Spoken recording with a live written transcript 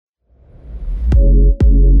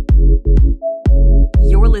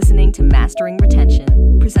to Mastering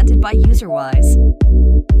Retention, presented by UserWise.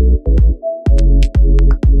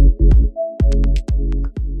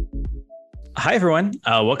 Hi, everyone.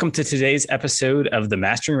 Welcome to today's episode of the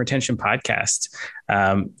Mastering Retention podcast.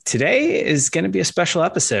 Today is going to be a special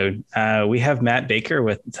episode. We have Matt Baker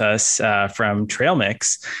with us from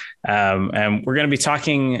Trailmix, and we're going to be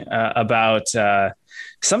talking about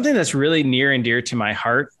something that's really near and dear to my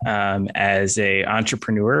heart as an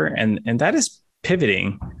entrepreneur, and that is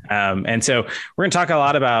pivoting. And so we're going to talk a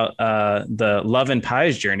lot about the Love and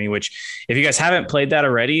Pies journey, which if you guys haven't played that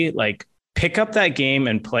already, like pick up that game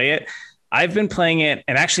and play it. I've been playing it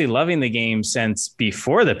and actually loving the game since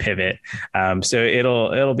before the pivot. So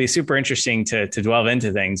it'll be super interesting to delve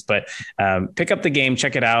into things, but pick up the game,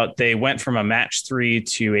 check it out. They went from a match 3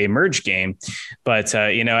 to a merge game. But,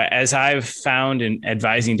 as I've found in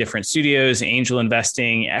advising different studios, angel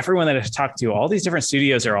investing, everyone that I've talked to, all these different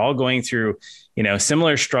studios are all going through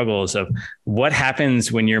similar struggles of what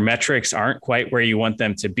happens when your metrics aren't quite where you want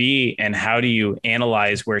them to be, and how do you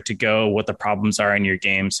analyze where to go, what the problems are in your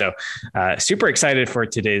game. So super excited for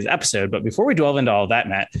today's episode. But before we delve into all of that,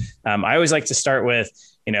 Matt, I always like to start with,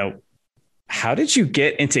 how did you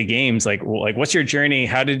get into games? Like what's your journey?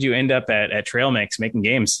 How did you end up at Trailmix making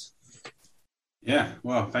games? Yeah,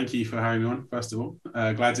 well, thank you for having me on, first of all.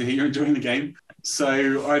 Glad to hear you're enjoying the game.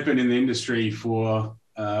 So I've been in the industry for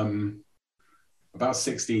about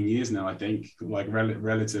 16 years now, I think, like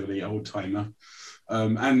relatively old timer.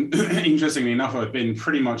 And interestingly enough, I've been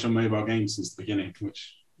pretty much on mobile games since the beginning,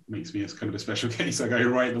 which makes me as kind of a special case. I go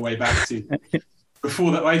right the way back to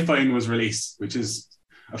before the iPhone was released, which is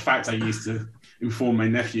a fact I used to inform my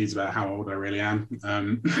nephews about how old I really am.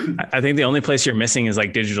 I think the only place you're missing is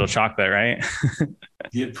like digital chocolate, right?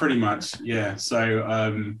 Yeah, pretty much. Yeah.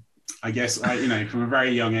 So I guess from a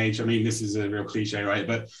very young age, I mean, this is a real cliche, right?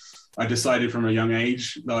 But I decided from a young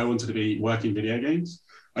age that I wanted to be working video games.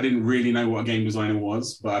 I didn't really know what a game designer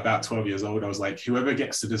was, but about 12 years old, I was like, whoever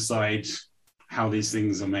gets to decide how these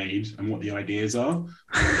things are made and what the ideas are.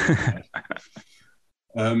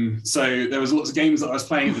 So there was lots of games that I was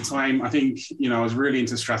playing at the time. I think, I was really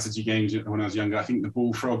into strategy games when I was younger. I think the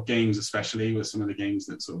Bullfrog games especially were some of the games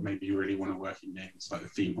that sort of made me really want to work in games, like the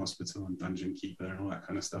Theme Hospital and Dungeon Keeper and all that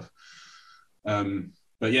kind of stuff.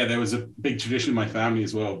 But yeah, there was a big tradition in my family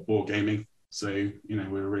as well, board gaming. So, we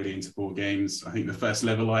were really into board games. I think the first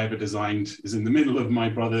level I ever designed is in the middle of my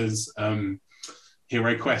brother's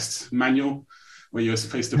Hero Quest manual, where you were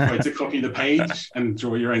supposed to photocopy the page and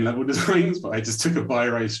draw your own level designs. But I just took a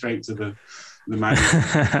biro straight to the manual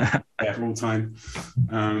for all time.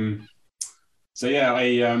 So yeah,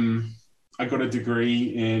 I got a degree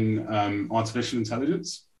in artificial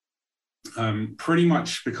intelligence. Pretty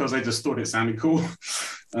much because I just thought it sounded cool.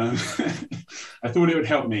 I thought it would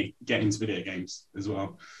help me get into video games as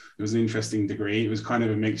well. It was an interesting degree. It was kind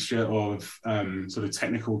of a mixture of sort of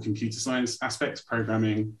technical computer science aspects,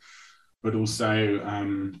 programming, but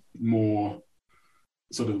also more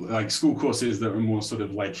sort of like school courses that were more sort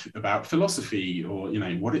of like about philosophy or,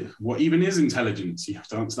 what even is intelligence? You have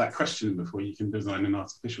to answer that question before you can design an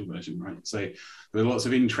artificial version, right? So there are lots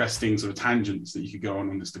of interesting sort of tangents that you could go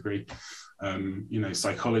on this degree.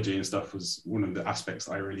 Psychology and stuff was one of the aspects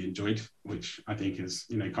that I really enjoyed, which I think is,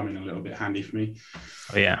 coming a little bit handy for me.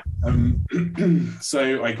 Oh, yeah.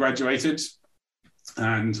 So I graduated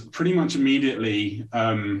and pretty much immediately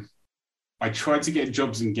I tried to get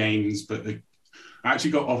jobs in games, but I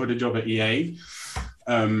actually got offered a job at EA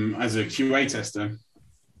as a QA tester.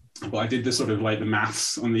 But I did the sort of like the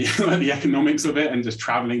maths on the the economics of it and just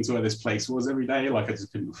traveling to where this place was every day. Like I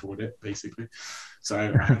just couldn't afford it, basically. So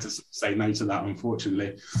I had to say no to that,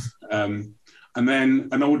 unfortunately. And then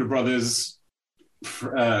an older brother's,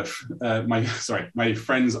 my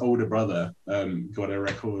friend's older brother got a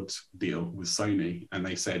record deal with Sony. And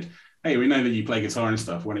they said, hey, we know that you play guitar and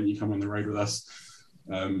stuff. Why don't you come on the road with us?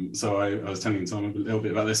 So I was telling Tom a little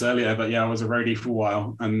bit about this earlier, but yeah, I was a roadie for a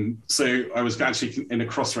while. And so I was actually in a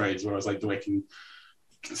crossroads where I was like, do I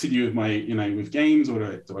continue with my, with games, or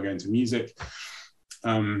do I go into music?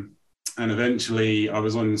 And eventually I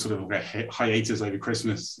was on sort of like a hiatus over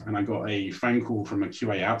Christmas, and I got a phone call from a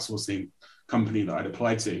QA outsourcing company that I'd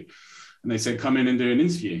applied to. And they said, come in and do an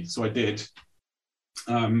interview. So I did.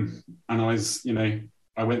 And I was,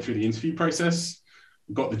 I went through the interview process,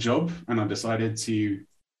 got the job, and I decided to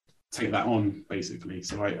take that on, basically.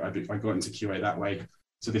 So I got into QA that way.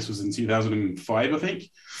 So this was in 2005, I think.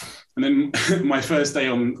 And then my first day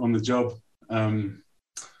on the job,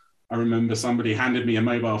 I remember somebody handed me a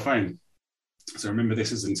mobile phone. So I remember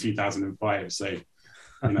this was in 2005. So,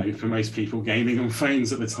 for most people, gaming on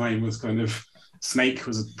phones at the time was kind of, Snake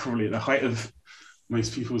was probably at the height of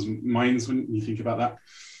most people's minds when you think about that.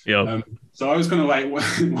 Yep. So I was kind of like,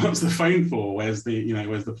 what's the phone for? Where's the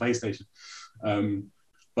PlayStation?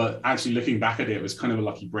 But actually looking back at it, it was kind of a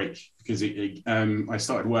lucky break because I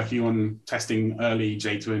started working on testing early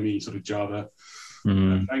J2ME sort of Java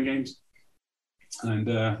phone games. And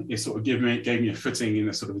it sort of gave me a footing in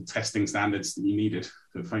the sort of testing standards that you needed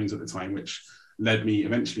for phones at the time, which led me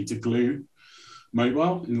eventually to Glue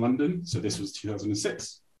Mobile in London. So this was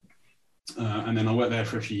 2006. And then I worked there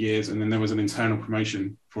for a few years, and then there was an internal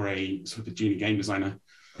promotion for a sort of a junior game designer.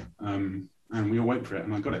 And we all went for it,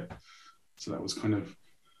 and I got it. So that was kind of,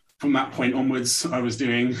 from that point onwards, I was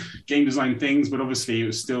doing game design things, but obviously it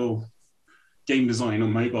was still game design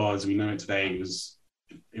on mobile as we know it today.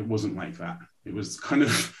 It wasn't like that. It was kind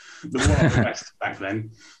of the Wild West back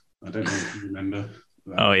then. I don't know if you remember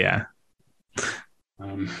that. Oh, yeah.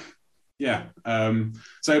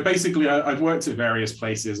 So basically, I've worked at various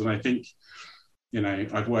places, and I think,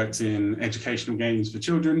 I've worked in educational games for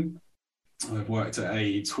children. I've worked at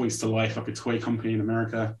a Toys to Life, like a toy company in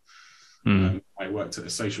America. I worked at a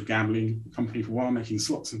social gambling company for a while, making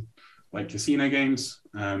slots and like casino games.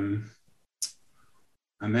 And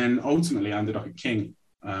then ultimately I ended up at King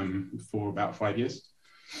for about 5 years,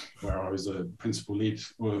 where I was a principal lead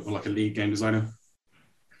or like a lead game designer.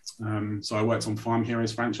 So I worked on Farm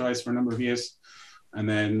Heroes franchise for a number of years. And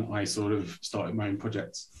then I sort of started my own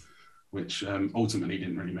projects, which ultimately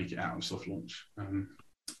didn't really make it out of soft launch. And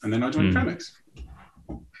then I joined Trailmix.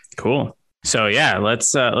 Cool. So yeah,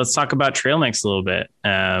 let's talk about Trailmix a little bit.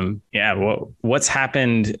 What's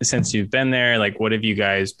happened since you've been there? Like, what have you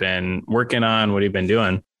guys been working on? What have you been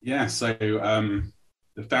doing? Yeah, so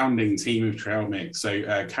the founding team of Trailmix.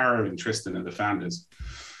 So Caro and Tristan are the founders.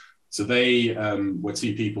 So they were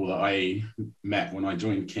two people that I met when I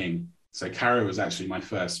joined King. So Caro was actually my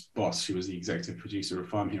first boss. She was the executive producer of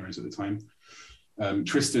Farm Heroes at the time.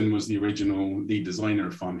 Tristan was the original lead designer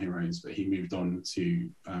of Farm Heroes, but he moved on to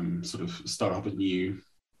sort of start up a new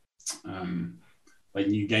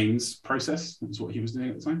games process. That's what he was doing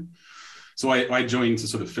at the time. So I joined to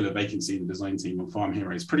sort of fill a vacancy in the design team on Farm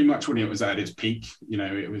Heroes pretty much when it was at its peak.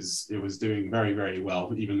 It was doing very, very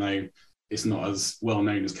well, even though it's not as well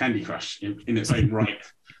known as Candy Crush in its own right.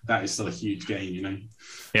 That is still a huge game,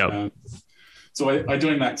 Yeah. So I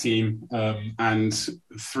joined that team, and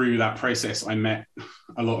through that process, I met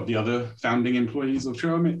a lot of the other founding employees of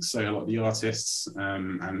Trailmix, so a lot of the artists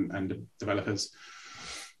and developers.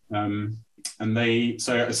 And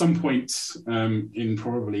so at some point in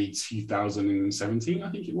probably 2017, I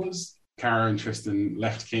think it was, Caro and Tristan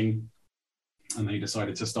left King, and they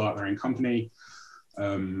decided to start their own company.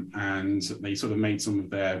 And they sort of made some of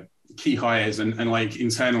their key hires, and like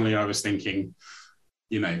internally, I was thinking,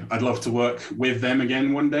 I'd love to work with them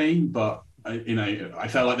again one day, but I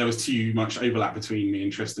felt like there was too much overlap between me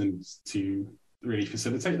and Tristan to really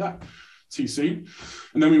facilitate that too soon.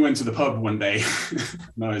 And then we went to the pub one day,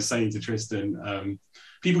 and I was saying to Tristan,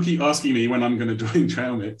 people keep asking me when I'm going to join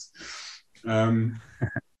Trailmix.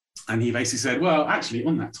 And he basically said, well, actually,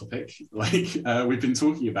 on that topic, we've been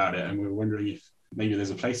talking about it, and we were wondering if maybe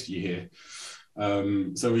there's a place for you here.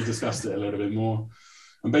 So we discussed it a little bit more.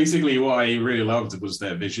 And basically what I really loved was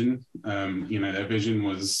their vision. Their vision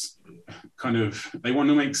was kind of, they want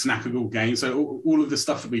to make snackable games. So all of the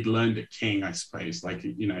stuff that we'd learned at King, I suppose,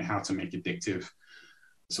 how to make addictive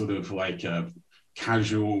sort of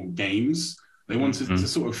casual games. They wanted to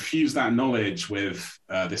sort of fuse that knowledge with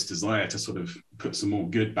this desire to sort of put some more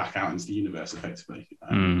good back out into the universe effectively.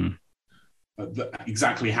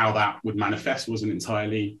 Exactly how that would manifest wasn't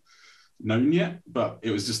entirely known yet, but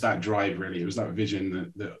it was just that drive, really. It was that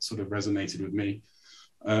vision that sort of resonated with me.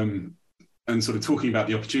 And sort of talking about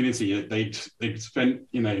the opportunity, they'd spent,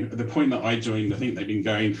 at the point that I joined, I think they'd been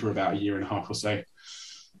going for about a year and a half or so.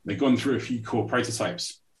 They'd gone through a few core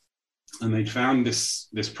prototypes, and they'd found this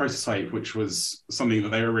prototype, which was something that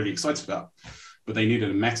they were really excited about, but they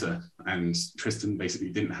needed a meta, and Tristan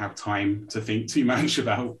basically didn't have time to think too much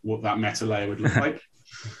about what that meta layer would look like.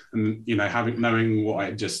 And, knowing what I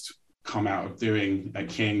had just come out of doing at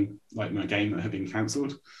King, like my game that had been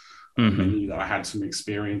cancelled, I knew that I had some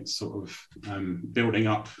experience sort of building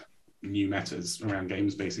up new metas around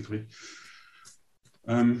games, basically.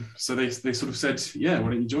 So they sort of said, yeah, why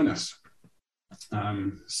don't you join us?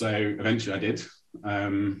 So eventually I did,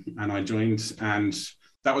 and I joined, and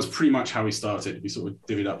that was pretty much how we started. We sort of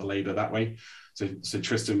divvied up the labor that way. So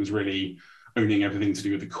Tristan was really owning everything to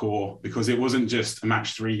do with the core, because it wasn't just a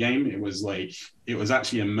match 3 game. It was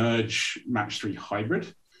actually a merge match 3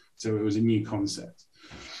 hybrid. So it was a new concept.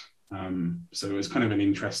 So it was kind of an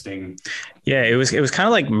interesting. Yeah, it was kind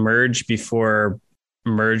of like merge before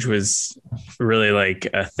merge was really like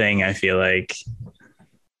a thing, I feel like.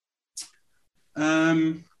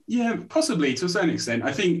 Yeah, possibly to a certain extent.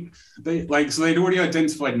 I think they'd already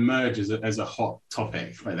identified merge as a hot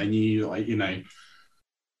topic. Like they knew, like,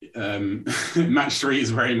 match 3 is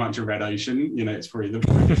very much a red ocean. It's probably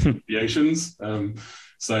the oceans.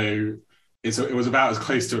 So it was about as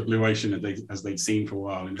close to a blue ocean as they'd seen for a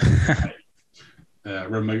while in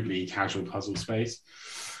remotely casual puzzle space.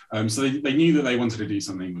 So they knew that they wanted to do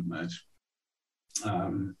something with merge.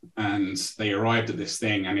 And they arrived at this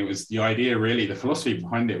thing, and it was the idea, really, the philosophy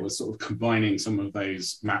behind it was sort of combining some of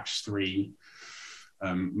those match 3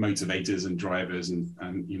 motivators and drivers and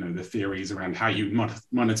the theories around how you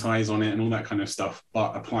monetize on it and all that kind of stuff,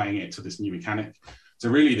 but applying it to this new mechanic. So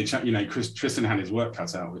really, Tristan had his work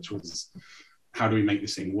cut out, which was, how do we make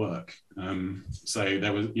this thing work? So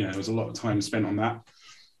there was a lot of time spent on that.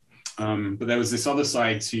 But there was this other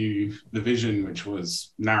side to the vision, which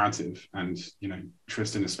was narrative. And,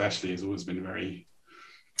 Tristan especially has always been very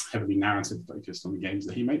heavily narrative focused on the games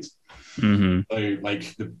that he makes. Mm-hmm. So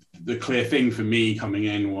like the clear thing for me coming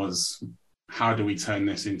in was, how do we turn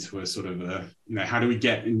this into a sort of how do we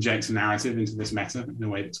inject a narrative into this meta in a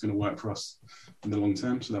way that's going to work for us in the long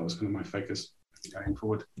term? So that was kind of my focus going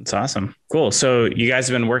forward. It's awesome. Cool. So you guys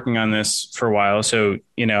have been working on this for a while. So,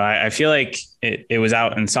 I feel like it was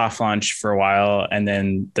out in soft launch for a while, and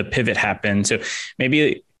then the pivot happened. So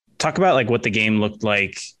maybe talk about like what the game looked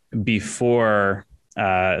like before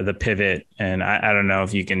the pivot. And I don't know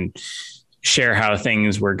if you can share how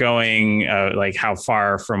things were going, like how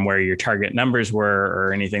far from where your target numbers were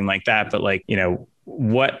or anything like that. But like,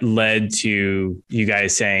 what led to you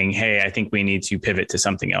guys saying, hey, I think we need to pivot to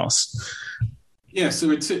something else? Yeah, so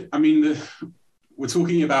we're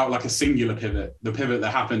talking about like a singular pivot, the pivot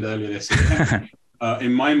that happened earlier this year.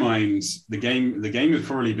 In my mind, the game has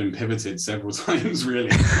probably been pivoted several times, really.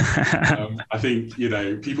 I think,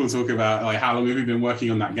 people talk about like how long have we been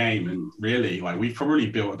working on that game, and really, like, we've probably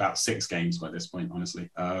built about 6 games by this point, honestly.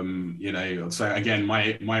 So again,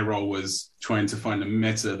 my role was trying to find a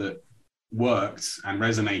meta that worked and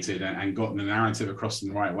resonated and got the narrative across in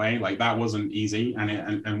the right way. Like, that wasn't easy,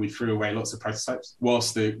 and we threw away lots of prototypes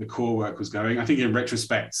whilst the core work was going. I think in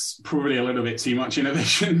retrospect, probably a little bit too much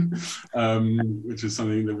innovation, which is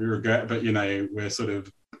something that we regret, but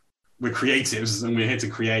we're creatives and we're here to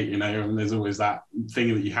create, and there's always that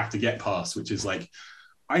thing that you have to get past, which is like,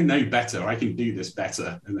 I know better, I can do this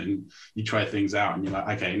better. And then you try things out and you're like,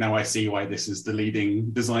 okay, now I see why this is the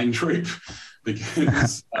leading design trope,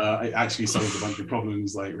 because it actually solves a bunch of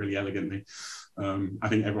problems like really elegantly. I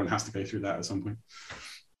think everyone has to go through that at some point.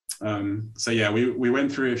 So yeah, we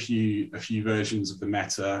went through a few versions of the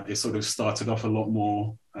meta. It sort of started off a lot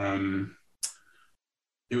more,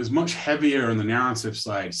 it was much heavier on the narrative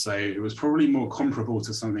side. So it was probably more comparable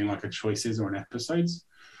to something like a Choices or an Episodes.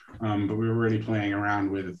 But we were really playing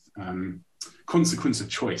around with consequence of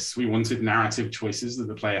choice. We wanted narrative choices that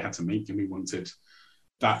the player had to make, and we wanted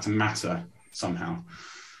that to matter somehow.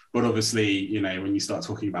 But obviously, when you start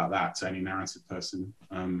talking about that to any narrative person,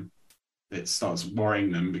 it starts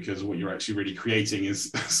worrying them, because what you're actually really creating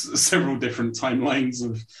is several different timelines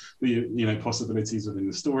of the possibilities within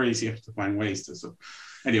the stories. You have to find ways to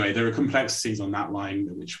anyway, there are complexities on that line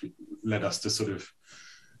which led us to sort of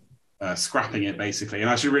scrapping it, basically. And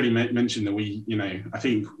I should really mention that we, I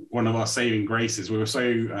think one of our saving graces, we were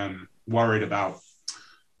so worried about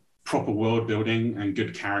proper world building and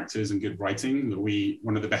good characters and good writing that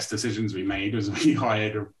one of the best decisions we made was we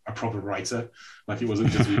hired a proper writer. Like, it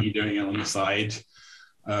wasn't just me doing it on the side.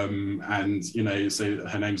 So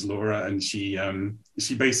her name's Laura, and she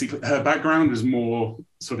basically, her background was more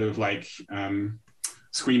sort of like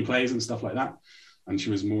screenplays and stuff like that. And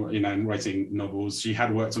she was more, in writing novels. She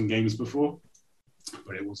had worked on games before,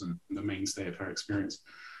 but it wasn't the mainstay of her experience.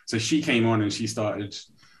 So she came on and she started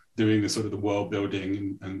doing the sort of the world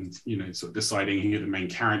building and sort of deciding who the main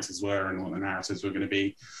characters were and what the narratives were going to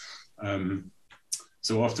be.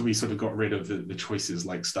 So after we sort of got rid of the choices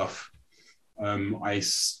like stuff, I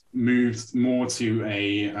moved more to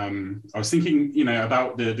I was thinking,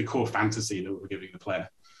 about the core fantasy that we were giving the player.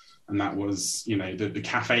 And that was, the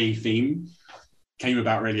cafe theme came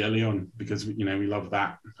about really early on, because we love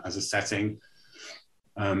that as a setting.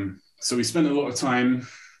 So we spent a lot of time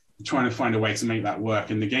trying to find a way to make that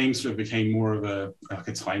work, and the game sort of became more of a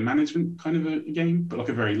time management kind of a game, but like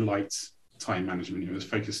a very light time management. It was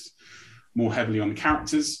focused more heavily on the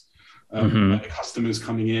characters, like the customers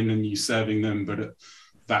coming in and you serving them, but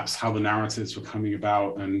that's how the narratives were coming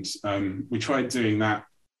about. And we tried doing that.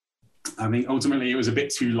 I think ultimately it was a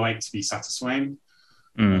bit too light to be satisfying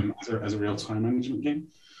as a real time management game.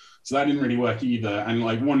 So that didn't really work either. And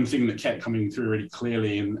like one thing that kept coming through really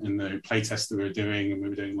clearly in the playtests that we were doing, and we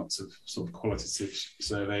were doing lots of sort of qualitative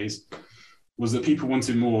surveys, was that people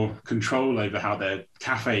wanted more control over how their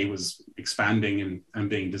cafe was expanding and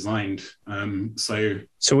being designed. So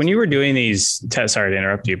when you were doing these tests, sorry to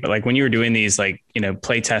interrupt you, but like when you were doing these, like, you know,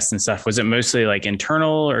 play tests and stuff, was it mostly like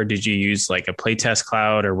internal, or did you use like a playtest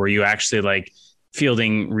cloud, or were you actually like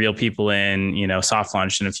fielding real people in, you know, soft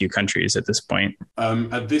launched in a few countries at this point?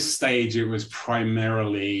 At this stage, it was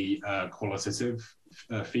primarily qualitative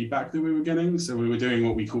feedback that we were getting. So we were doing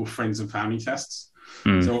what we call friends and family tests.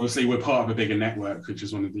 So obviously we're part of a bigger network, which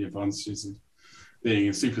is one of the advantages of being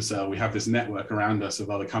in Supercell. We have this network around us of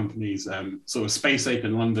other companies. Sort of Space Ape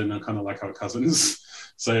in London are kind of like our cousins.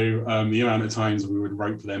 So the amount of times we would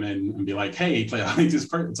rope them in and be like, hey, play our latest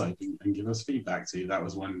prototype and give us feedback too. That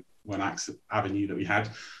was one avenue that we had.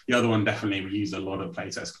 The other one, definitely, we used a lot of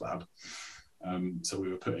Playtest Cloud. So we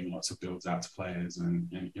were putting lots of builds out to players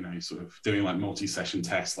and you know, sort of doing like multi-session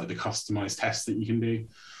tests, like the customized tests that you can do,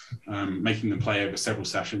 making them play over several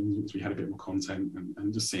sessions once we had a bit more content,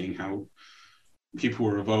 and just seeing how people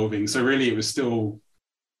were evolving. So really it was still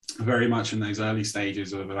very much in those early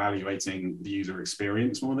stages of evaluating the user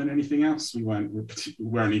experience more than anything else. We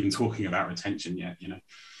weren't even talking about retention yet, you know.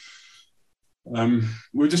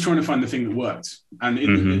 We were just trying to find the thing that worked. And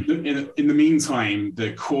in the meantime,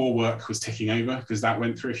 the core work was ticking over, because that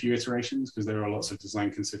went through a few iterations, because there are lots of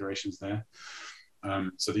design considerations there.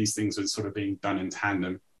 So these things were sort of being done in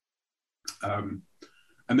tandem.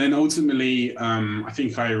 And then ultimately, I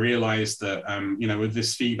think I realized that, you know, with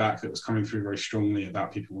this feedback that was coming through very strongly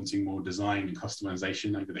about people wanting more design and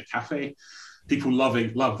customization over their cafe, people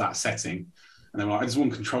love that setting. And they were like, I just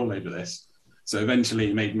want control over this. So eventually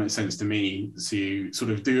it made sense to me to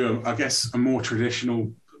sort of do, a more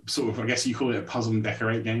traditional sort of, I guess you call it a puzzle and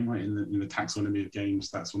decorate game, right? In the taxonomy of games,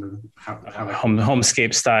 that's one of the, how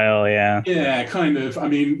homescape style. Yeah. Yeah, kind of. I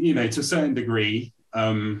mean, you know, to a certain degree,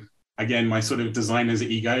 again, my sort of designer's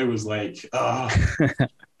ego was like,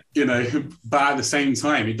 you know, but at the same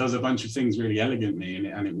time, it does a bunch of things really elegantly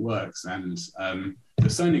and it works. And to a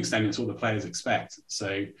certain extent, it's what the players expect.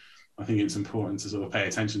 So I think it's important to sort of pay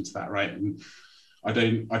attention to that, right? And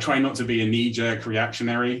I try not to be a knee-jerk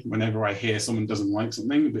reactionary whenever I hear someone doesn't like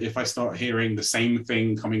something, but if I start hearing the same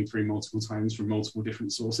thing coming through multiple times from multiple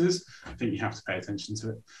different sources, I think you have to pay attention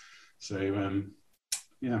to it. So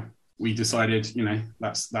yeah, we decided, you know,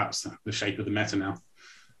 that's the shape of the meta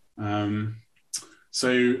now. So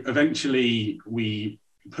eventually we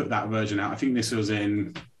put that version out. I think this was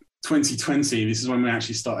in 2020. This is when we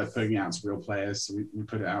actually started putting it out to real players. So we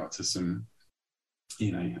put it out to some,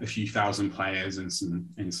 you know, a few thousand players in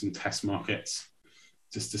some test markets,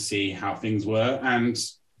 just to see how things were. And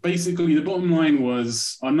basically the bottom line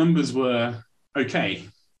was our numbers were okay.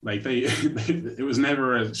 Like it was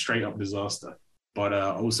never a straight up disaster. But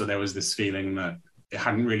also there was this feeling that it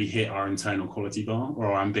hadn't really hit our internal quality bar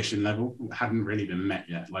or our ambition level. It hadn't really been met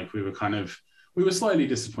yet. Like we were slightly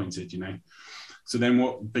disappointed, you know. So then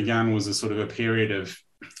what began was a sort of a period of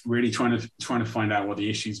really trying to find out what the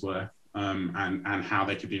issues were, and how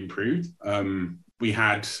they could be improved. We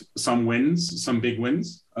had some wins, some big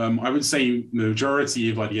wins. I would say the majority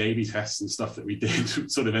of like the A/B tests and stuff that we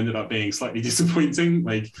did sort of ended up being slightly disappointing.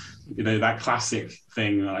 Like, you know, that classic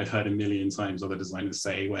thing that I've heard a million times other designers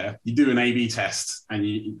say, where you do an A/B test and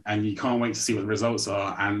you can't wait to see what the results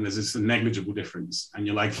are, and there's this negligible difference, and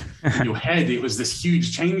you're like, in your head it was this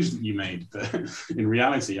huge change that you made, but in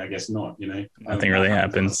reality, I guess not. You know, nothing really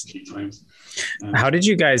happens. How did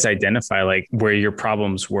you guys identify like where your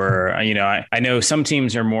problems were? You know, I know some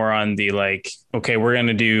teams are more on the like, okay, we're going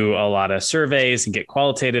to do a lot of surveys and get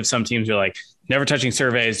qualitative. Some teams are like never touching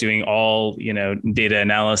surveys, doing all, you know, data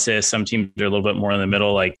analysis. Some teams are a little bit more in the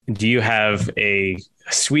middle. Like, do you have a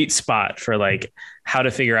sweet spot for like how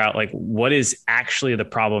to figure out like what is actually the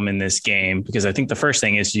problem in this game? Because I think the first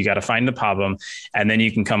thing is you got to find the problem, and then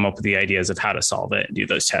you can come up with the ideas of how to solve it and do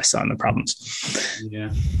those tests on the problems.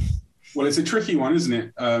 Yeah. Well, it's a tricky one, isn't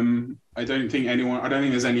it? I don't think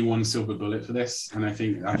there's any one silver bullet for this. And I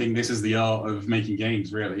think this is the art of making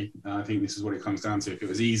games, really. I think this is what it comes down to. If it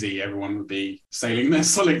was easy, everyone would be sailing their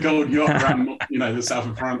solid gold yacht around, you know, the south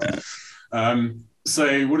of France.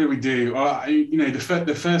 So what do we do? You know,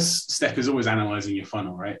 the first step is always analyzing your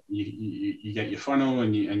funnel, right? You get your funnel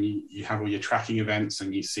and you have all your tracking events,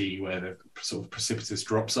 and you see where the sort of precipitous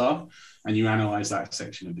drops are, and you analyze that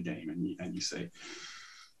section of the game, and you say,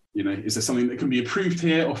 you know, is there something that can be improved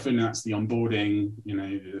here? Often that's the onboarding, you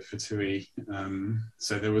know, the Fatui.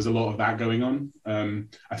 So there was a lot of that going on.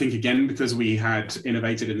 I think, again, because we had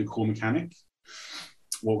innovated in the core mechanic,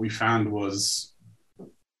 what we found was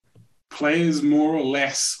players more or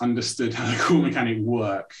less understood how the core mechanic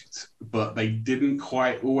worked, but they didn't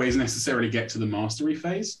quite always necessarily get to the mastery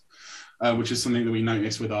phase, which is something that we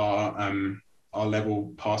noticed with our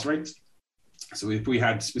level pass rates. So if we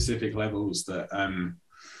had specific levels that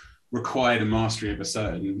required a mastery of a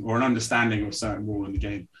certain, or an understanding of a certain rule in the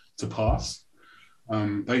game to pass,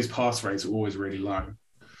 those pass rates are always really low.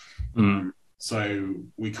 So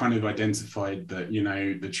we kind of identified that,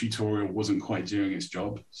 the tutorial wasn't quite doing its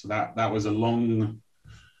job. So that was a long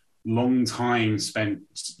time spent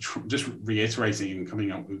just reiterating and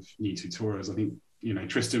coming up with new tutorials. I think,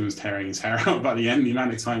 Tristan was tearing his hair out by the end, the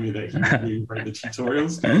amount of time that he wrote the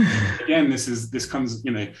tutorials. Again, this comes,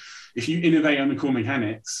 if you innovate on the core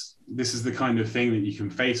mechanics, this is the kind of thing that you can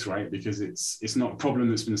face, right? Because it's not a problem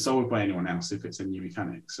that's been solved by anyone else if it's a new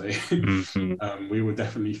mechanic. So we were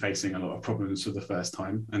definitely facing a lot of problems for the first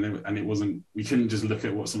time, and it wasn't. We couldn't just look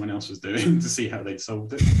at what someone else was doing to see how they'd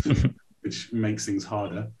solved it, which makes things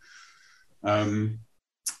harder.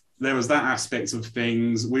 There was that aspect of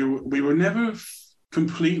things. We were never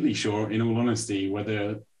completely sure, in all honesty,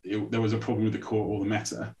 whether there was a problem with the core or the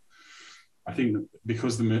meta. I think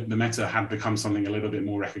because the meta had become something a little bit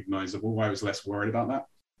more recognizable, I was less worried about that.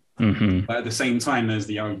 But at the same time, there's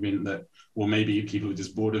the argument that, well, maybe people are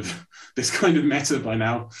just bored of this kind of meta by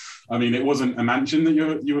now. I mean, it wasn't a mansion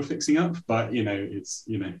that you were fixing up, but it's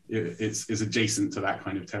adjacent to that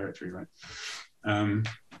kind of territory, right?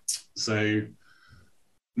 So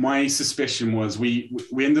my suspicion was we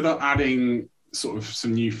ended up adding sort of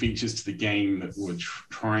some new features to the game that were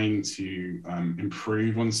trying to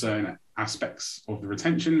improve on certain aspects of the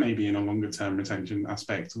retention, maybe in a longer term retention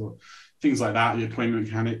aspect, or things like that, the appointment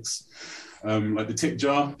mechanics, like the tip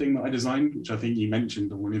jar thing that I designed, which I think you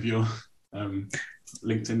mentioned on one of your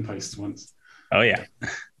LinkedIn posts once. Oh yeah.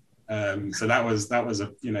 So that was a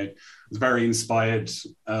was very inspired,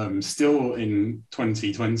 still in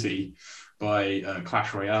 2020, by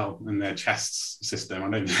Clash Royale and their chests system. I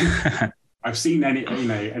don't think I've seen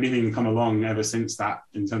anything come along ever since that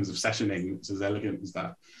in terms of sessioning that's as elegant as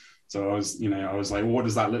that. So I was like, well, what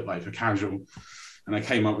does that look like for casual? And I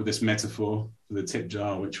came up with this metaphor for the tip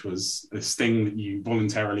jar, which was this thing that you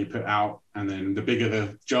voluntarily put out, and then the bigger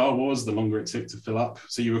the jar was, the longer it took to fill up.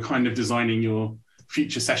 So you were kind of designing your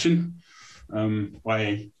future session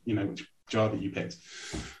by which jar that you picked.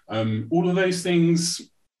 All of those things,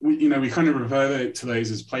 we kind of refer to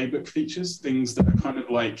those as playbook features, things that are kind of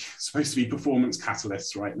like supposed to be performance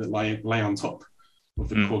catalysts, right? That lay on top of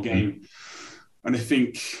the core game. And I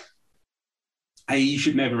think, you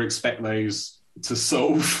should never expect those to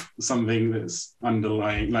solve something that's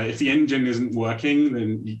underlying. Like if the engine isn't working,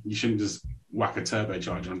 then you shouldn't just whack a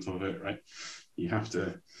turbocharger on top of it, right? You have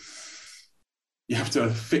to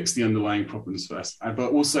fix the underlying problems first.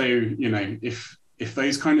 But also, if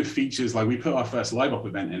those kind of features, like we put our first live op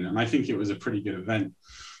event in, and I think it was a pretty good event,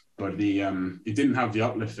 but it didn't have the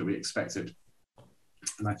uplift that we expected.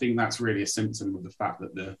 And I think that's really a symptom of the fact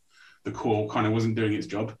that the core kind of wasn't doing its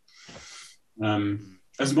job.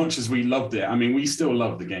 As much as we loved it, I mean, we still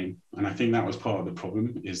loved the game, and I think that was part of the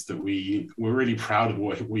problem, is that we were really proud of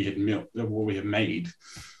what we had made,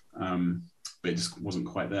 but it just wasn't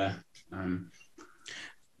quite there.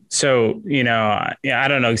 So, I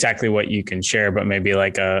don't know exactly what you can share, but maybe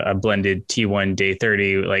like a blended T1 day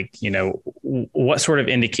 30, like, what sort of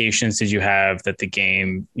indications did you have that the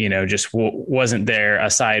game, just wasn't there,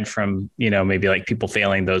 aside from, maybe like people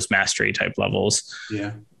failing those mastery type levels?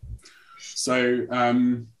 Yeah. So,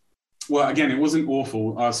 well, again, it wasn't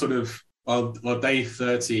awful. Our day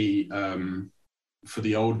 30 for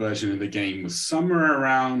the old version of the game was somewhere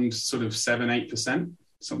around sort of 7-8%,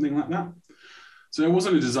 something like that. So it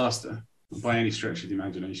wasn't a disaster by any stretch of the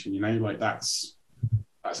imagination. Like that's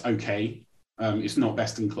okay. It's not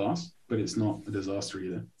best in class, but it's not a disaster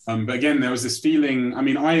either. But again, there was this feeling. I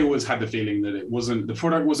mean, I always had the feeling that the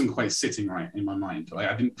product wasn't quite sitting right in my mind. Like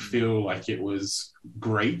I didn't feel like it was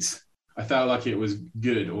great. I felt like it was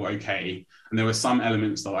good or okay. And there were some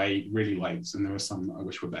elements that I really liked, and there were some that I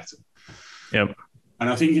wish were better. Yep. And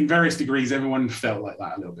I think in various degrees, everyone felt like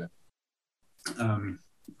that a little bit.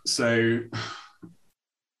 So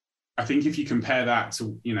I think if you compare that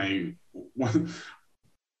to,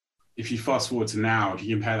 if you fast forward to now, if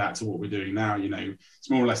you compare that to what we're doing now, it's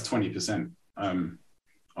more or less 20%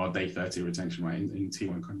 our day 30 retention rate in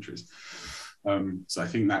T1 countries. So I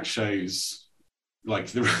think that shows like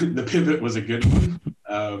the pivot was a good one,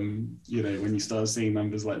 when you start seeing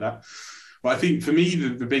numbers like that. But I think for me,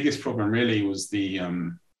 the biggest problem really was the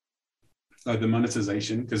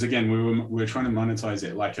monetization, because again, we were trying to monetize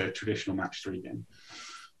it like a traditional match 3 game.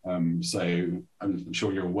 So I'm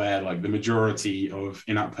sure you're aware, like the majority of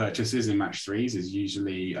in-app purchases in match threes is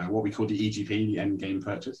usually what we call the EGP, the end game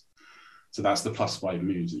purchase. So that's the +5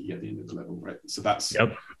 moves that you get at the end of the level, right? So that's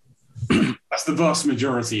the vast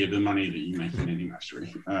majority of the money that you make in any match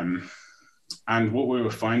three. And what we were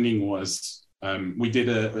finding was we did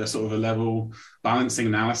a sort of a level balancing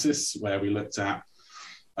analysis where we looked at,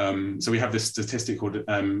 so we have this statistic called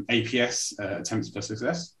APS, attempts per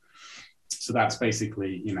success. So that's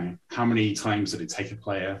basically, how many times did it take a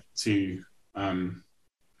player to, all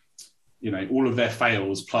of their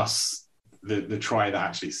fails plus the try that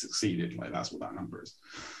actually succeeded. Like that's what that number is.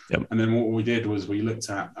 Yep. And then what we did was we looked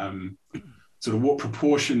at sort of what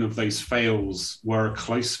proportion of those fails were a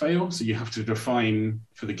close fail. So you have to define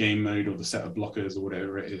for the game mode or the set of blockers or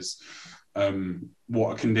whatever it is,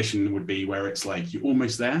 what a condition would be where it's like you're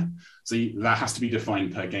almost there. So that has to be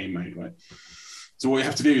defined per game mode, right? So what you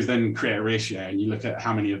have to do is then create a ratio and you look at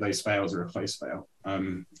how many of those fails are a close fail.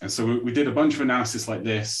 And so we did a bunch of analysis like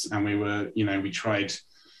this, and we tried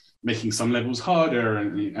making some levels harder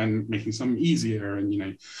and making some easier.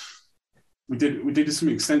 And, we did some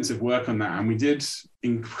extensive work on that, and we did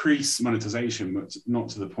increase monetization, but not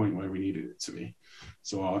to the point where we needed it to be.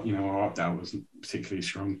 So our opt-out wasn't particularly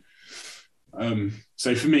strong.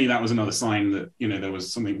 So for me, that was another sign that, there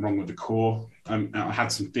was something wrong with the core. I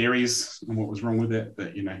had some theories on what was wrong with it,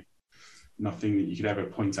 but, nothing that you could ever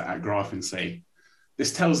point at a graph and say,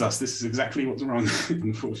 this tells us this is exactly what's wrong,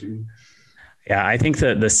 unfortunately. Yeah, I think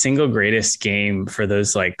that the single greatest game for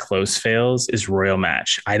those like close fails is Royal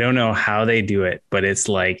Match. I don't know how they do it, but it's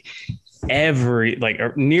like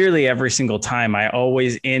nearly every single time I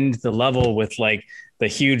always end the level with like the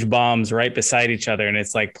huge bombs right beside each other. And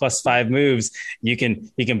it's like +5 moves. You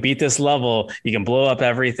can beat this level. You can blow up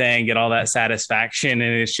everything, get all that satisfaction.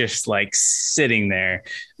 And it's just like sitting there.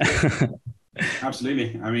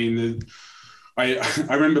 Absolutely. I mean, I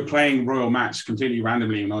remember playing Royal Match completely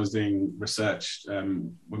randomly when I was doing research.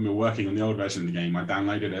 When we were working on the old version of the game, I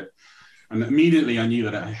downloaded it. And immediately I knew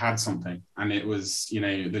that I had something. And it was,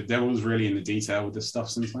 the devil's really in the detail with this stuff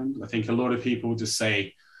sometimes. I think a lot of people just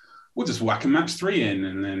say, we'll just whack a match 3 in.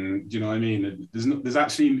 And then, do you know what I mean? There's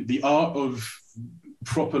actually the art of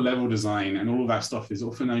proper level design and all of that stuff is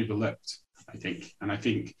often overlooked, I think. And I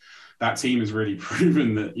think that team has really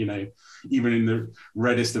proven that, even in the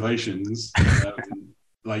reddest of oceans,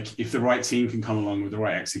 like if the right team can come along with the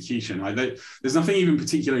right execution, like there's nothing even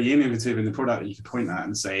particularly innovative in the product that you could point at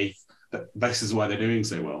and say that this is why they're doing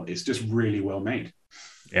so well. It's just really well made.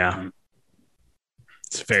 Yeah.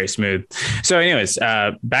 It's very smooth. So anyways,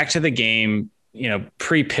 back to the game,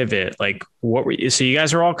 pre-pivot, like so you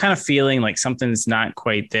guys are all kind of feeling like something's not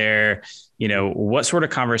quite there. What sort of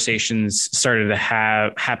conversations started to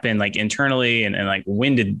happen like internally and like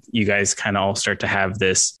when did you guys kind of all start to have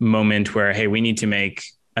this moment where, hey, we need to make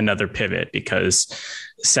another pivot because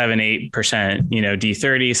 7-8%,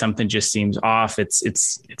 D30, something just seems off.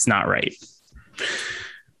 It's not right.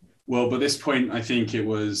 Well, by this point, I think it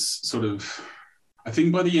was sort of, I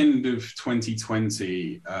think by the end of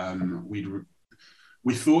 2020,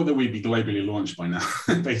 we thought that we'd be globally launched by now,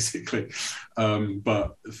 basically.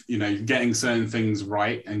 But, getting certain things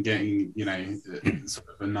right and getting, sort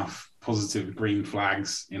of enough positive green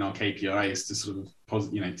flags in our KPIs to sort of,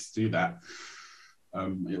 to do that.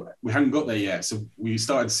 We hadn't got there yet. So we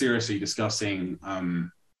started seriously discussing,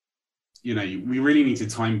 we really need to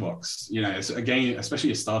time box, again,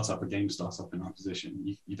 especially a game startup in our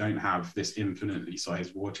position. You don't have this infinitely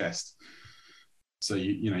sized war chest. So,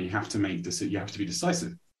 you have to you have to be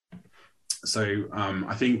decisive. So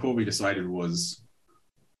I think what we decided was,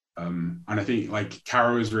 and I think like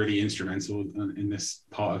Kara was really instrumental in this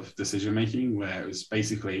part of decision making, where it was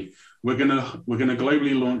basically we're gonna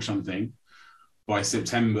globally launch something by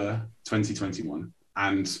September 2021,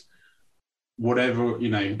 and whatever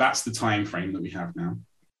that's the time frame that we have now.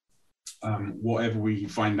 Whatever we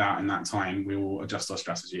find out in that time, we will adjust our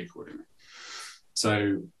strategy accordingly.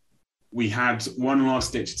 So we had one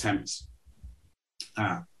last ditch attempt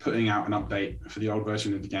at putting out an update for the old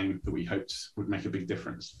version of the game that we hoped would make a big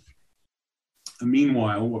difference. And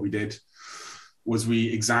meanwhile, what we did was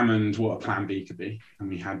we examined what a plan B could be. And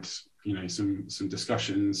we had, some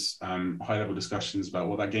discussions, high-level discussions about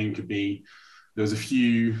what that game could be. There was a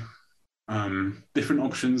few different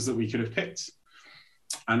options that we could have picked.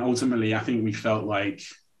 And ultimately, I think we felt like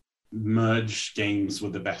merge games were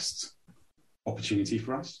the best opportunity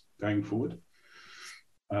for us going forward.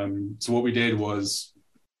 So what we did was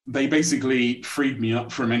they basically freed me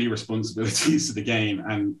up from any responsibilities to the game.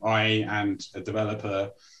 And I and a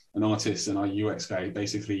developer, an artist, and our UX guy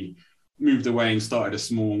basically moved away and started a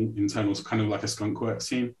small internal, kind of like a Skunkworks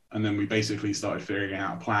team. And then we basically started figuring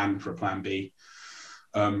out a plan for a plan B.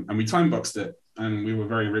 And we time boxed it. And we were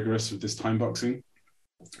very rigorous with this time boxing.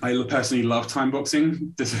 I personally love time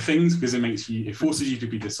boxing things because it forces you to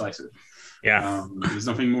be decisive. Yeah. There's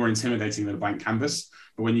nothing more intimidating than a blank canvas.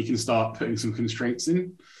 But when you can start putting some constraints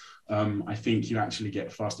in, I think you actually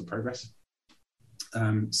get faster progress.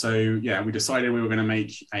 So yeah, we decided we were going to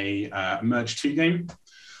make a Merge 2 game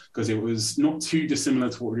because it was not too dissimilar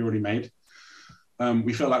to what we already made.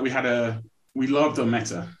 We felt like we loved our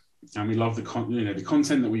meta, and we loved the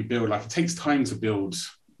content that we build. Like, it takes time to build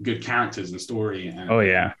good characters and story and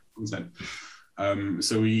content.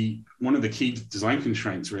 So one of the key design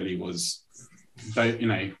constraints really was that,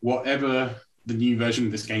 whatever the new version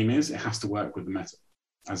of this game is, it has to work with the meta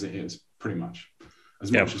as it is, pretty much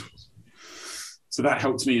as much as possible. So that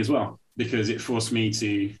helped me as well, because it forced me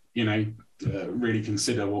to, really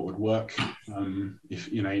consider what would work.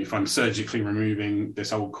 If I'm surgically removing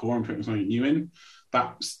this old core and putting something new in,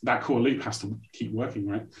 that core loop has to keep working,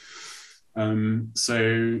 right?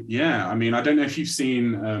 So yeah, I mean, I don't know if you've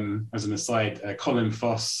seen, as an aside, Colin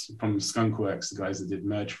Foss from Skunkworks, the guys that did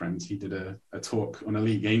Merge Friends, he did a talk on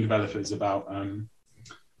elite game developers about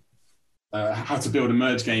how to build a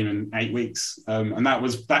Merge game in 8 weeks, and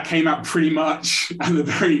that came out pretty much at the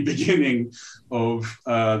very beginning of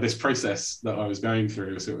this process that I was going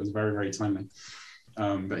through, so it was very, very timely.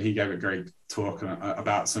 But he gave a great talk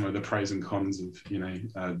about some of the pros and cons of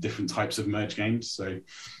different types of Merge games. So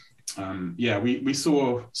we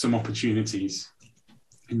saw some opportunities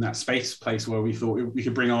in that place where we thought we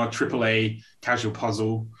could bring our AAA casual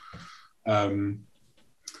puzzle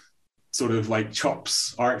sort of like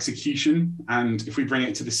chops our execution, and if we bring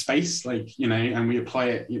it to the space, and we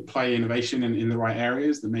apply innovation in the right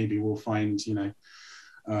areas, then maybe we'll find some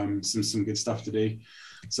good stuff to do.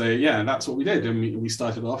 So yeah, that's what we did, and we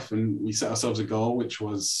started off and we set ourselves a goal, which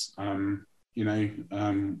was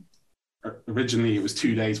originally it was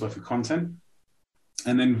 2 days worth of content,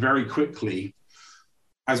 and then very quickly,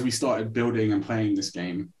 as we started building and playing this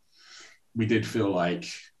game, we did feel like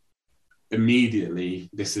immediately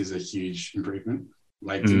this is a huge improvement.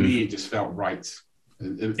 To me, it just felt right as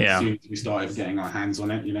soon as we started getting our hands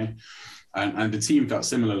on it, and the team felt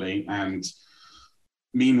similarly. And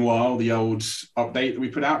meanwhile, the old update that we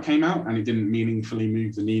put out came out, and it didn't meaningfully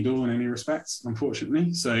move the needle in any respects,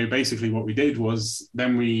 unfortunately. So basically what we did was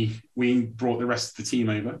then we brought the rest of the team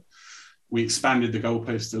over. We expanded the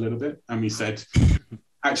goalpost a little bit, and we said,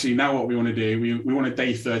 actually, now what we want to do, we want a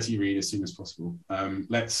day 30 read as soon as possible.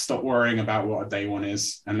 Let's stop worrying about what a day 1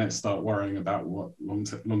 is, and let's start worrying about what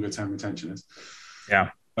longer term retention is.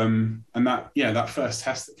 Yeah. And that first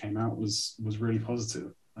test that came out was really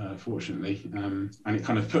positive, fortunately. And it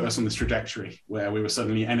kind of put us on this trajectory where we were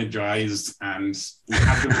suddenly energized, and we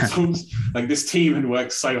had the results. This team had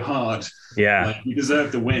worked so hard. Yeah. We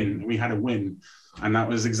deserved a win. We had a win. And that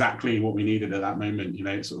was exactly what we needed at that moment.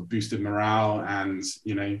 It sort of boosted morale, and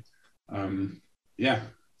So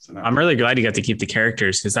I'm really glad you got to keep the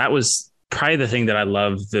characters, because that was probably the thing that I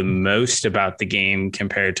loved the most about the game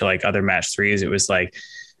compared to other match 3s. It was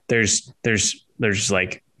there's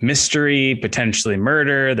mystery, potentially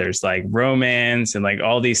murder. There's romance and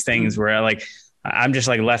all these things where I'm just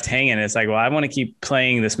left hanging. It's well, I want to keep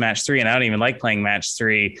playing this match 3, and I don't even like playing match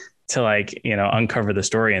 3 to uncover the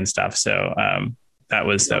story and stuff. So that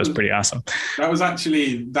was pretty awesome. That was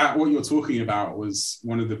actually what you're talking about was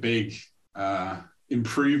one of the big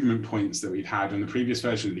improvement points that we'd had on the previous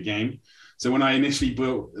version of the game. So when I initially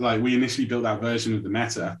built that version of the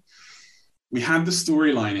meta, we had the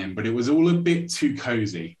storyline in, but it was all a bit too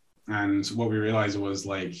cozy. And what we realized was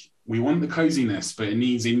we want the coziness, but it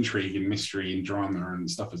needs intrigue and mystery and drama and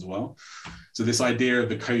stuff as well. So this idea of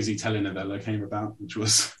the cozy telenovela came about, which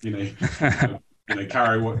was,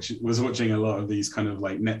 Carrie was watching a lot of these kind of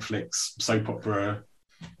Netflix soap opera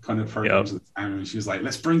kind of programs, and she was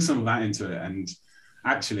let's bring some of that into it. And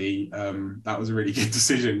actually, that was a really good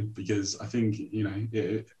decision, because I think,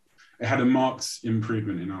 it had a marked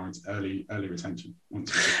improvement in our early retention.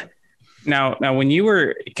 Now, when you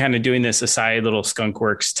were kind of doing this aside little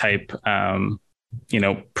Skunkworks type,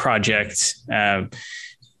 project,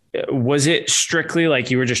 was it strictly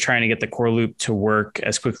you were just trying to get the core loop to work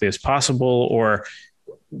as quickly as possible, or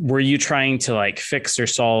were you trying to fix or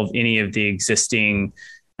solve any of the existing,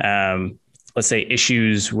 let's say,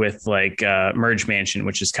 issues with Merge Mansion,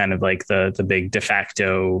 which is kind of the big de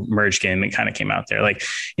facto Merge game that kind of came out there?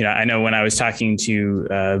 I know when I was talking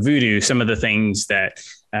to Voodoo, some of the things that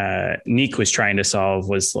Neek was trying to solve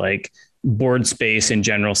was board space and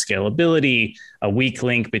general scalability, a weak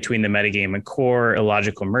link between the metagame and core,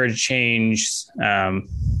 illogical merge change.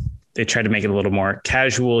 They tried to make it a little more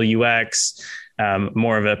casual UX,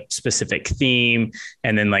 more of a specific theme,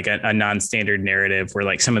 and then like a non-standard narrative where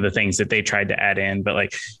like some of the things that they tried to add in, but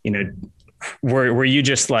like, were you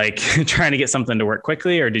just like trying to get something to work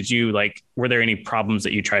quickly, or were there any problems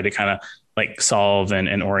that you tried to kind of like solve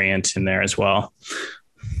and orient in there as well?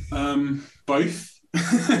 Both.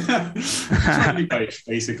 Totally both,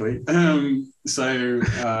 basically. I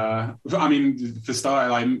mean, for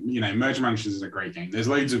start, Merge Mansions is a great game. There's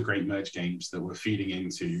loads of great merge games that were feeding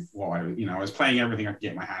into what I was playing everything I could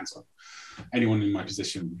get my hands on. Anyone in my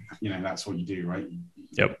position, that's what you do, right?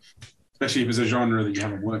 Yep. Especially if it's a genre that you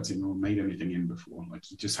haven't worked in or made anything in before. Like,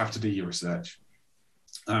 you just have to do your research.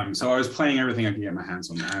 So I was playing everything I could get my hands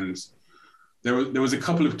on, and there was a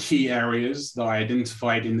couple of key areas that I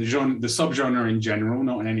identified in the subgenre in general,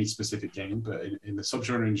 not in any specific game, but in the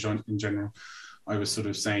subgenre in general. I was sort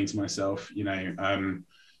of saying to myself,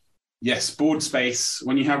 yes, board space,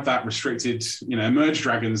 when you have that restricted, Merge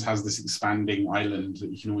Dragons has this expanding island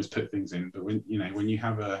that you can always put things in. But when you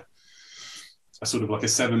have a sort of like a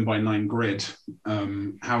 7x9 grid,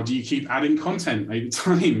 how do you keep adding content over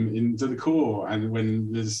time into the core? And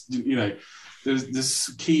when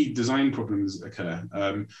there's key design problems occur.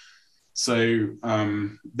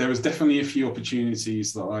 There was definitely a few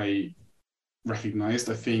opportunities that I recognized.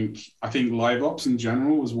 I think live ops in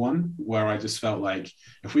general was one where I just felt like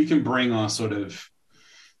if we can bring our sort of,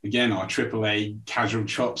 again, our AAA casual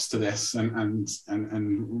chops to this and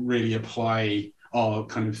really apply our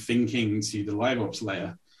kind of thinking to the live ops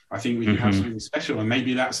layer, I think we can have something special. And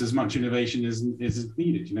maybe that's as much innovation as is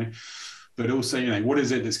needed, But also, what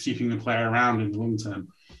is it that's keeping the player around in the long term?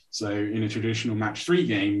 So in a traditional match 3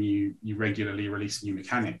 game, you regularly release new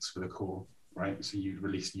mechanics for the core, right? So you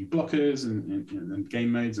release new blockers and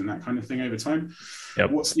game modes and that kind of thing over time.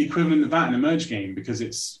 Yep. What's the equivalent of that in a merge game? Because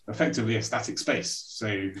it's effectively a static space.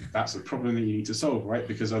 So that's a problem that you need to solve, right?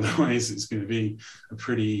 Because otherwise it's going to be a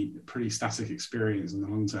pretty static experience in the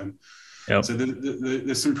long term. Yep. So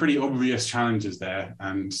there's some pretty obvious challenges there,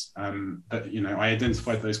 and but I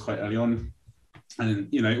identified those quite early on,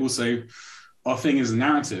 and also our thing is a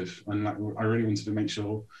narrative, and I really wanted to make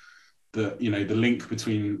sure that the link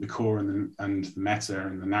between the core and the meta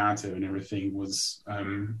and the narrative and everything was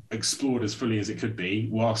explored as fully as it could be,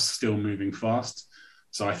 whilst still moving fast.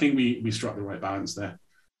 So I think we struck the right balance there.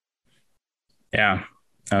 Yeah,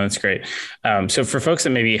 that's great. So for folks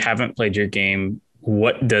that maybe haven't played your game,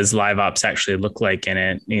 what does live ops actually look like in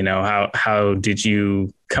it? How did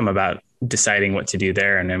you come about deciding what to do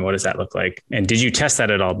there? And then what does that look like? And did you test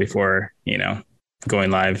that at all before,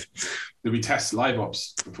 going live? Did we test live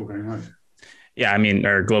ops before going live? Yeah. I mean,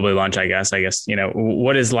 or globally launch, I guess,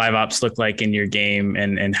 what does live ops look like in your game,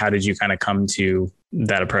 and how did you kind of come to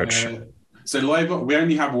that approach? So live, we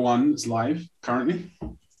only have one that's live currently.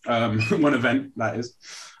 One event, that is.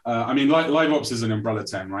 Live ops is an umbrella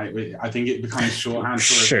term, right? I think it becomes shorthand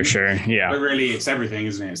for Sure, yeah. But really, it's everything,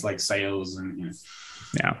 isn't it? It's like sales and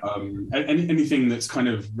yeah. Anything that's kind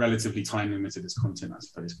of relatively time limited as content, I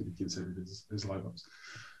suppose, could be considered as live ops.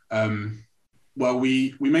 Well,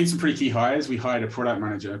 we made some pretty key hires. We hired a product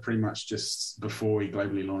manager pretty much just before we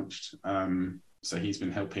globally launched. So he's been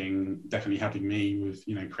definitely helping me with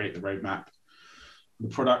create the roadmap, the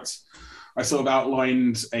product. I sort of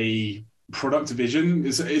outlined a product vision.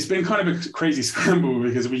 It's been kind of a crazy scramble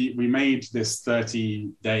because we made this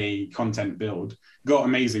 30-day content build, got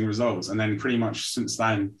amazing results, and then pretty much since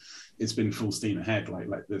then it's been full steam ahead. Like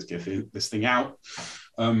let's get this thing out.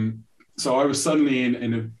 So I was suddenly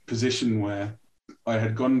in a position where I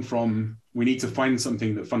had gone from we need to find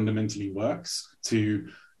something that fundamentally works to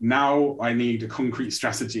now I need a concrete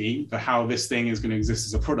strategy for how this thing is going to exist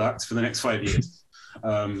as a product for the next 5 years.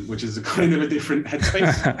 Which is a kind of a different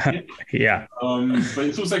headspace. Yeah. But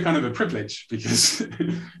it's also kind of a privilege because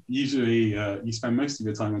usually you spend most of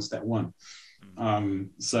your time on step one.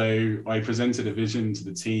 So I presented a vision to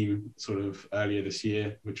the team sort of earlier this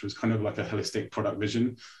year, which was kind of like a holistic product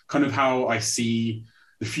vision, kind of how I see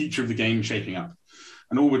the future of the game shaping up.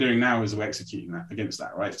 And all we're doing now is we're executing that against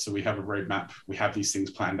that, right? So we have a roadmap, we have these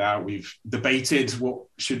things planned out, we've debated what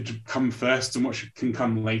should come first and what can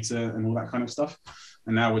come later and all that kind of stuff.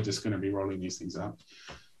 And now we're just going to be rolling these things out.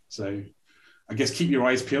 So I guess keep your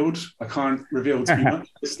eyes peeled. I can't reveal too much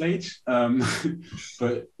at this stage.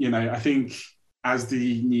 But, I think as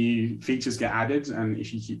the new features get added and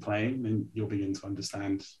if you keep playing, then you'll begin to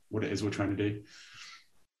understand what it is we're trying to do.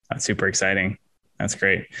 That's super exciting. That's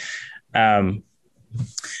great.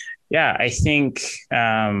 Yeah, I think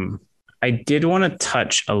I did want to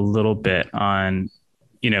touch a little bit on,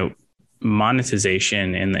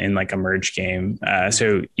 monetization in like a merge game.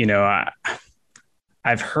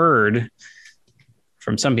 I've heard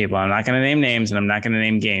from some people, I'm not going to name names and I'm not going to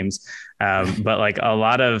name games, but like a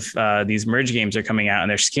lot of these merge games are coming out and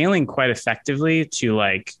they're scaling quite effectively to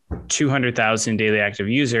like 200,000 daily active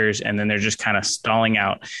users. And then they're just kind of stalling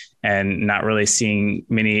out and not really seeing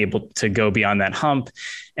many able to go beyond that hump.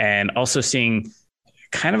 And also seeing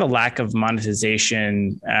kind of a lack of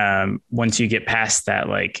monetization once you get past that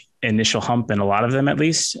like initial hump in a lot of them at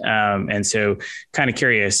least. And so kind of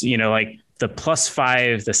curious, like the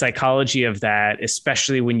 +5, the psychology of that,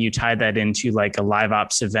 especially when you tie that into like a live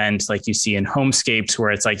ops event, like you see in Homescapes, where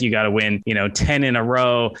it's like, you got to win, 10 in a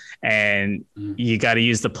row and you got to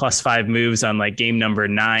use the +5 moves on like game number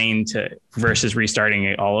 9 versus restarting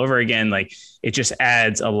it all over again. Like it just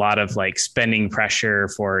adds a lot of like spending pressure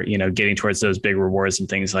for, getting towards those big rewards and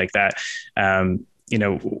things like that.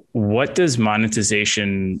 What does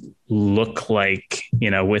monetization look like,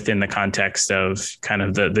 within the context of kind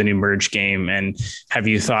of the new merge game? And have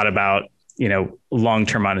you thought about,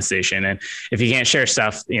 long-term monetization? And if you can't share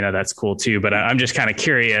stuff, that's cool too. But I'm just kind of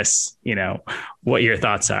curious, what your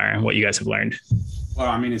thoughts are and what you guys have learned. Well,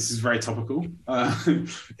 I mean, this is very topical.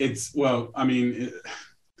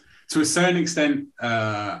 To a certain extent,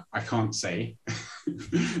 I can't say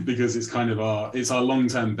because it's kind of our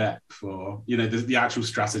long-term bet for, the actual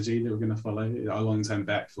strategy that we're going to follow, our long-term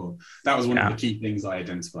bet for. That was one of the key things I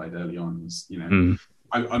identified early on was,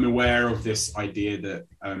 I'm aware of this idea that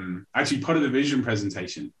actually part of the vision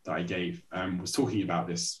presentation that I gave was talking about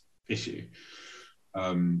this issue.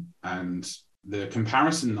 And the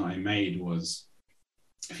comparison that I made was,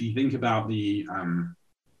 if you think about the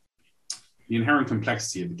inherent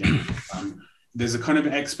complexity of the game, there's a kind of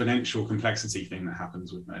exponential complexity thing that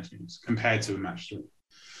happens with merge games compared to a match 3.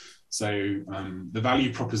 So the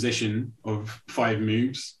value proposition of 5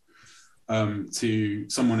 moves to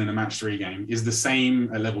someone in a match 3 game is the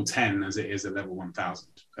same at level 10 as it is at level 1000,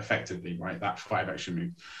 effectively, right? That 5 extra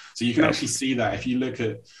moves. So you can actually see that if you look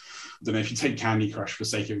at, I don't know, if you take Candy Crush for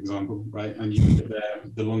sake of example, right? And you look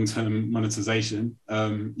at the long-term monetization,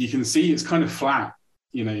 you can see it's kind of flat,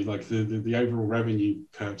 like the overall revenue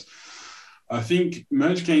curves. I think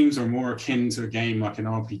merge games are more akin to a game like an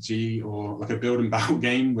RPG or like a build and battle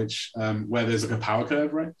game, which where there's like a power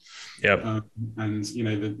curve, right? Yep. And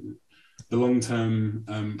the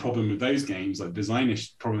long-term problem with those games, like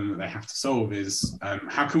designish problem that they have to solve is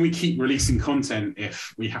how can we keep releasing content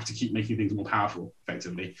if we have to keep making things more powerful,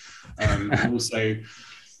 effectively? And also,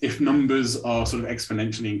 if numbers are sort of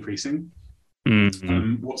exponentially increasing,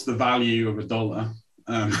 what's the value of $1?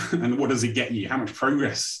 And what does it get you? How much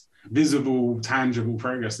progress, visible, tangible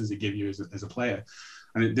progress, does it give you as a player?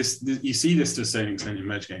 And you see this to a certain extent in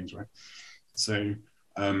merge games, right? So,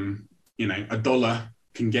 $1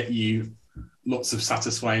 can get you lots of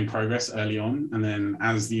satisfying progress early on. And then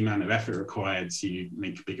as the amount of effort required to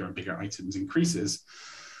make bigger and bigger items increases,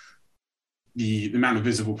 the amount of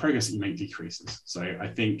visible progress that you make decreases. So I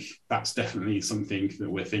think that's definitely something that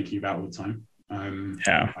we're thinking about all the time. I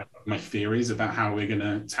have my theories about how we're going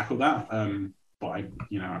to tackle that, but I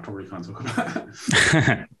probably can't talk about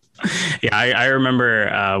it. Yeah, I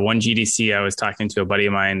remember one GDC, I was talking to a buddy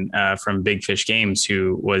of mine from Big Fish Games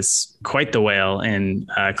who was quite the whale in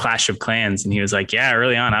Clash of Clans. And he was like, yeah,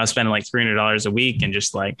 early on, I was spending like $300 a week and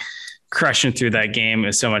just like crushing through that game. It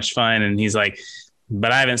was so much fun. And he's like,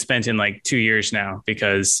 but I haven't spent in like 2 years now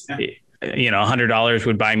because $100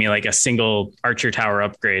 would buy me like a single Archer Tower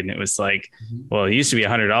upgrade. And it was like, well, it used to be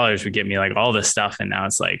 $100 would get me like all this stuff. And now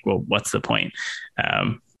it's like, well, what's the point?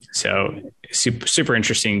 So super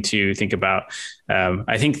interesting to think about.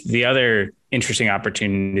 I think the other interesting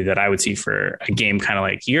opportunity that I would see for a game kind of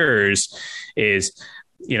like yours is,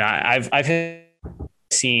 I've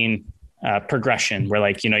seen progression where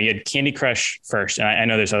like, you had Candy Crush first, and I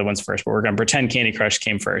know there's other ones first, but we're going to pretend Candy Crush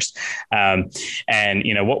came first. And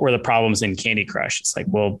what were the problems in Candy Crush? It's like,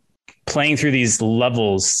 well, playing through these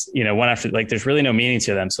levels, one after, like, there's really no meaning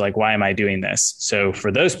to them. So like, why am I doing this? So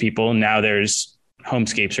for those people, now there's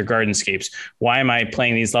Homescapes or Gardenscapes. Why am I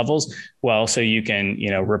playing these levels? Well, so you can,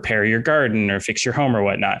 repair your garden or fix your home or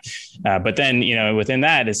whatnot. But then, within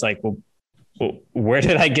that, it's like, well, where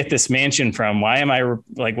did I get this mansion from? Why am I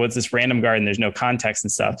like, what's this random garden? There's no context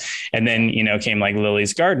and stuff. And then, came like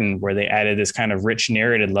Lily's Garden, where they added this kind of rich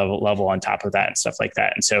narrated level on top of that and stuff like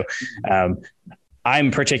that. And so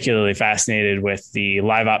I'm particularly fascinated with the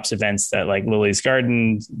live ops events that like Lily's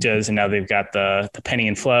Garden does. And now they've got the Penny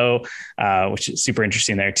and Flow, which is super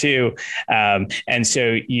interesting there too. And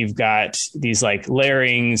so you've got these like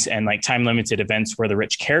layerings and like time limited events where the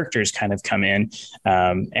rich characters kind of come in,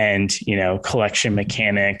 and, collection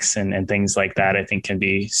mechanics and things like that, I think can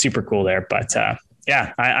be super cool there. But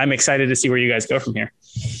I'm excited to see where you guys go from here.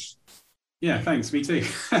 Yeah, thanks. Me too.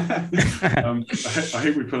 I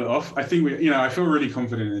hope we pull it off. I think I feel really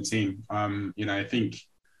confident in the team. I think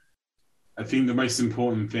the most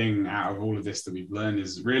important thing out of all of this that we've learned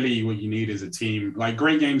is really what you need is a team. Like,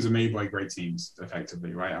 great games are made by great teams,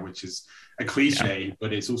 effectively, right? Which is a cliche,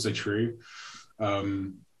 but it's also true.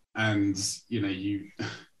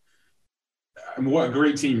 And what a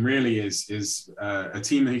great team really is a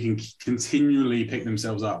team who can continually pick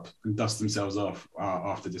themselves up and dust themselves off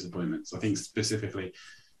after disappointments. I think specifically,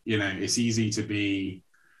 it's easy to be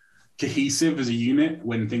cohesive as a unit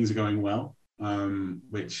when things are going well,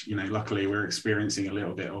 which, luckily we're experiencing a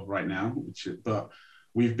little bit of right now, but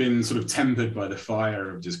we've been sort of tempered by the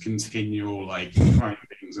fire of just continual, like, trying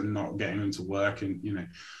things and not getting them to work. And,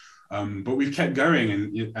 but we've kept going,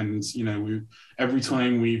 and every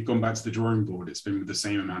time we've gone back to the drawing board, it's been with the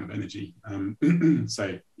same amount of energy.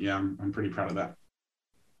 So yeah, I'm pretty proud of that.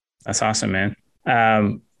 That's awesome, man.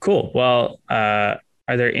 Cool. Well, are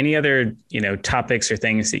there any other topics or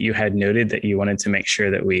things that you had noted that you wanted to make sure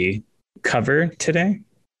that we cover today?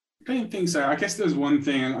 I don't think so. I guess there's one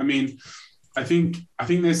thing. I mean, I think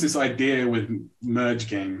there's this idea with merge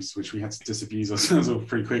games, which we had to disabuse ourselves of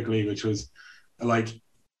pretty quickly, which was like,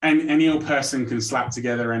 and any old person can slap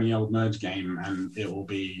together any old merge game and it will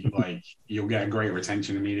be like, you'll get a great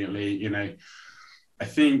retention immediately. I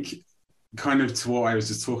think kind of to what I was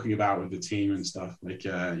just talking about with the team and stuff, like,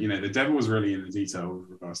 the devil was really in the detail with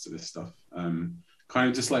regards to this stuff. Kind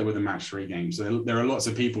of just like with the match 3 games. There are lots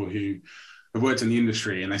of people who have worked in the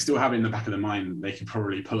industry and they still have it in the back of their mind. They could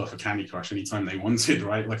probably pull off a Candy Crush anytime they wanted,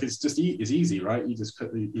 right? Like, it's just, it's easy, right? You just put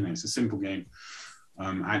it's a simple game.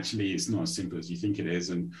 Actually, it's not as simple as you think it is.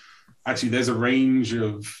 And actually, there's a range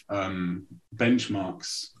of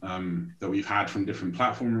benchmarks that we've had from different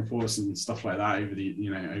platform reports and stuff like that over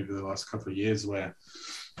the last couple of years, where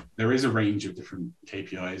there is a range of different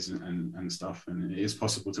KPIs and stuff. And it is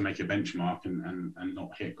possible to make a benchmark and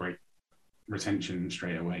not hit great retention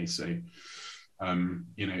straight away. So,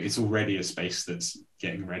 it's already a space that's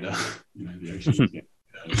getting redder. The ocean is getting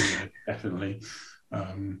redder, definitely.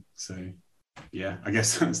 So, yeah, I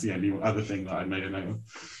guess that's the only other thing that I made a note of.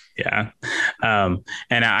 Yeah.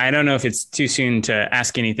 And I don't know if it's too soon to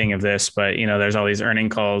ask anything of this, but, there's all these earning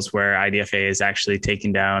calls where IDFA is actually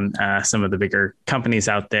taking down some of the bigger companies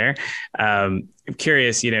out there. I'm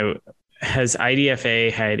curious, has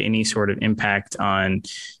IDFA had any sort of impact on,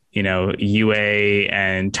 UA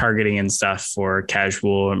and targeting and stuff for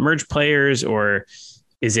casual merge players, or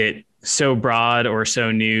is it so broad or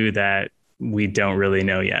so new that we don't really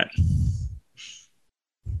know yet?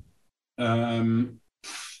 I'm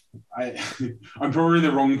probably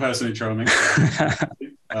the wrong person to try and make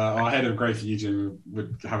our head of growth, Eugene,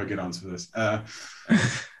 would have a good answer for this.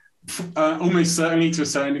 Almost certainly to a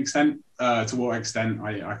certain extent. To what extent,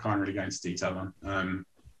 I can't really go into detail on.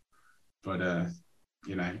 But I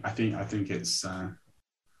think it's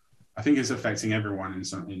affecting everyone in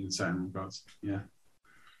certain regards. Yeah.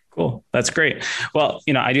 Cool. That's great. Well,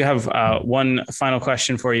 I do have one final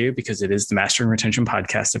question for you, because it is the Mastering Retention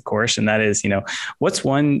podcast, of course. And that is, what's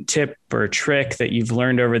one tip or trick that you've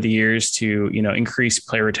learned over the years to, increase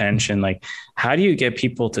player retention? Like, how do you get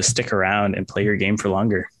people to stick around and play your game for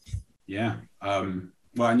longer? Yeah.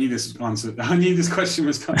 Well, I knew this question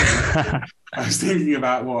was coming. I was thinking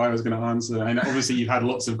about what I was going to answer. And obviously you've had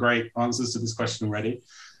lots of great answers to this question already.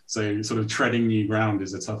 So sort of treading new ground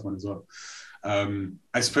is a tough one as well.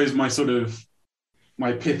 I suppose my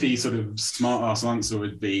pithy sort of smart ass answer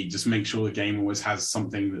would be just make sure the game always has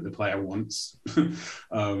something that the player wants,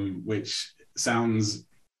 which sounds,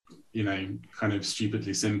 kind of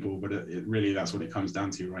stupidly simple, but it really, that's what it comes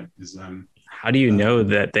down to, right? Is how do you know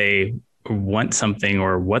that they want something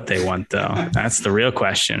or what they want, though? That's the real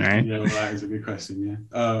question, right? Yeah, well, that is a good question.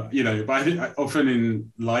 Yeah. But I think often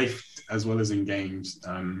in life as well as in games,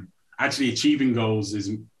 actually achieving goals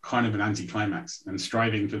is kind of an anticlimax, and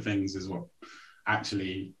striving for things is what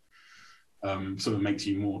actually sort of makes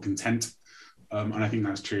you more content. And I think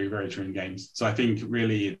that's true, very true in games. So I think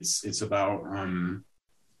really it's about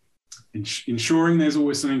ensuring there's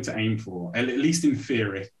always something to aim for, at least in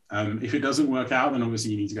theory. If it doesn't work out, then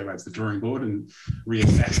obviously you need to go back to the drawing board and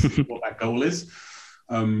reassess what that goal is.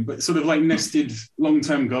 But sort of like nested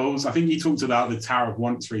long-term goals. I think you talked about the Tower of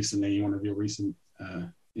Wants recently, one of your recent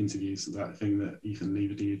interviews, that thing that Ethan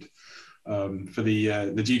Lever did for the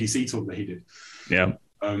GDC talk that he did. Yeah.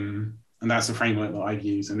 And that's a framework that I've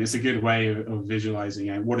used, and it's a good way of visualizing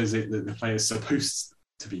out what is it that the player's supposed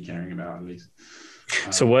to be caring about, at least.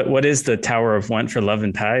 So what is the Tower of Want for Love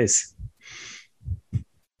and Pies?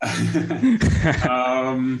 I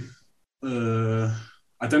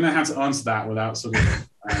don't know how to answer that without sort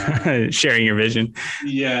of sharing your vision.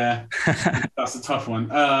 Yeah, that's a tough one.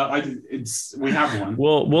 We have one.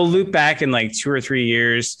 We'll loop back in like 2 or 3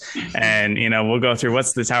 years, and we'll go through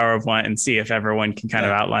what's the Tower of Want and see if everyone can kind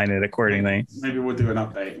of outline it accordingly. Maybe we'll do an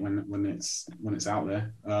update when it's out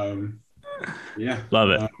there. Yeah,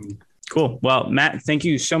 love it. Cool. Well, Matt, thank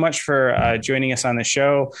you so much for joining us on the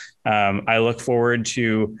show. I look forward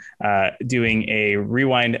to doing a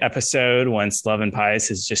rewind episode once Love and Pies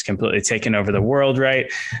has just completely taken over the world,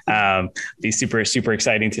 right? Be super, super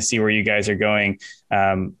exciting to see where you guys are going.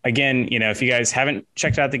 Again, if you guys haven't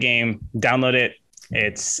checked out the game, download it.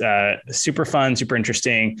 It's super fun, super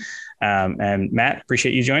interesting. And Matt,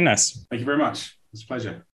 appreciate you joining us. Thank you very much. It's a pleasure.